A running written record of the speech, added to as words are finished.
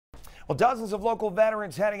Well, dozens of local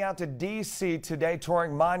veterans heading out to D.C. today,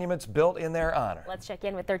 touring monuments built in their honor. Let's check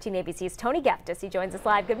in with 13 ABC's Tony Geftis. He joins us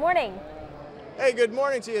live. Good morning. Hey, good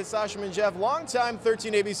morning to you, Sasha and Jeff. Longtime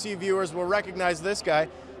 13 ABC viewers will recognize this guy.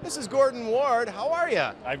 This is Gordon Ward. How are you?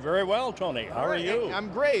 I'm very well, Tony. How are you?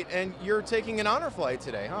 I'm great. And you're taking an honor flight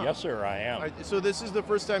today, huh? Yes, sir, I am. So this is the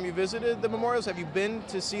first time you visited the memorials? Have you been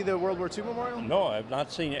to see the World War II memorial? No, I've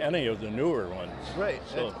not seen any of the newer ones. Great.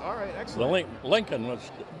 So all right, excellent. Lincoln was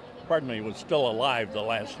still alive the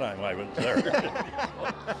last time I was there.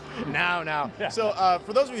 Now. So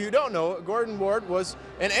for those of you who don't know, Gordon Ward was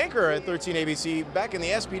an anchor at 13 ABC back in the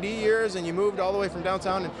SPD years, and you moved all the way from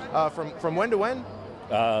downtown. From when to when?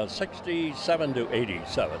 67 to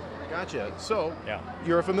 87. Gotcha. So yeah,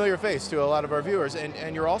 you're a familiar face to a lot of our viewers,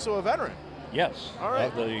 and you're also a veteran. Yes. All right.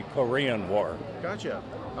 Of the Korean War. Gotcha.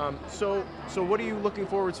 So what are you looking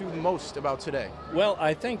forward to most about today? Well,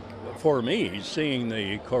 I think for me, seeing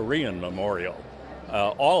the Korean Memorial,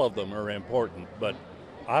 all of them are important, but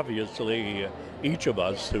obviously each of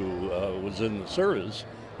us who was in the service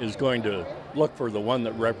is going to look for the one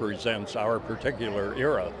that represents our particular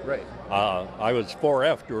era. Right. I was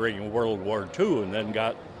 4F during World War II and then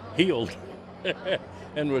got healed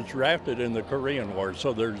and was drafted in the Korean War,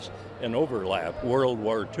 so there's an overlap. World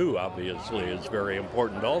War II obviously is very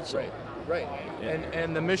important also. Right.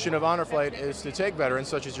 And the mission of Honor Flight is to take veterans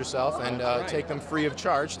such as yourself and take them free of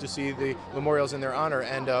charge to see the memorials in their honor.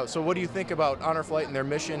 And so what do you think about Honor Flight and their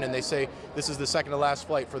mission? And they say this is the second to last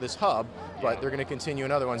flight for this hub, but they're going to continue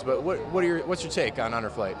in other ones. But what's your take on Honor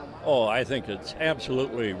Flight? Oh, I think it's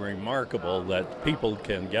absolutely remarkable that people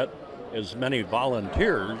can get as many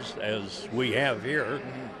volunteers as we have here,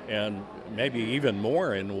 and maybe even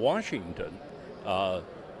more in Washington.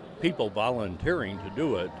 People volunteering to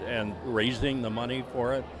do it and raising the money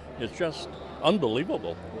for it. It's just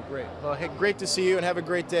unbelievable. Well, great. Well, hey, great to see you, and have a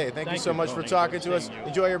great day. Thank you so much for talking to us.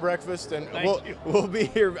 Enjoy your breakfast, and we'll be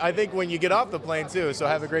here, I think, when you get off the plane, too. So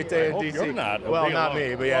have a great day in D.C. You're not. Well, not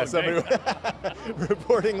me, but yeah, somebody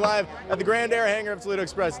reporting live at the Grand Aire hangar of Toledo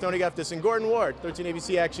Express. Tony Geftis and Gordon Ward, 13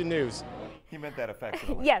 ABC Action News. He meant that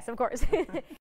affectionately. Yes, of course.